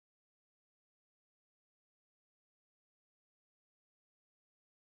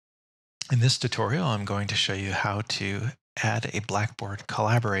In this tutorial, I'm going to show you how to add a Blackboard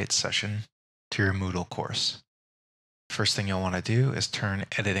Collaborate session to your Moodle course. First thing you'll want to do is turn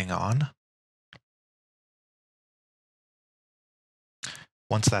editing on.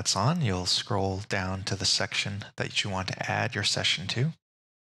 Once that's on, you'll scroll down to the section that you want to add your session to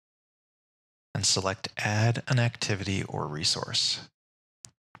and select Add an Activity or Resource.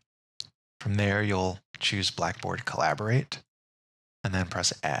 From there, you'll choose Blackboard Collaborate and then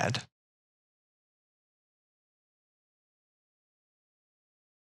press Add.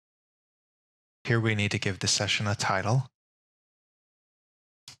 Here we need to give the session a title,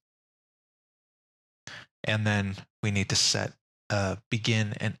 and then we need to set a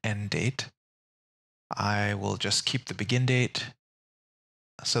begin and end date. I will just keep the begin date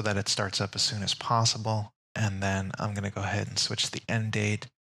so that it starts up as soon as possible, and then I'm going to go ahead and switch the end date,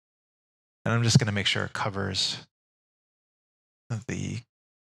 and I'm just going to make sure it covers the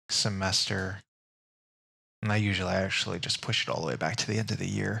semester, and I usually actually just push it all the way back to the end of the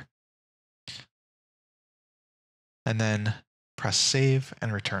year. And then press save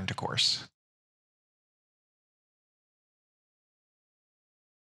and return to course.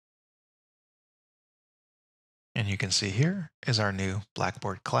 And you can see here is our new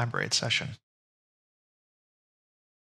Blackboard Collaborate session.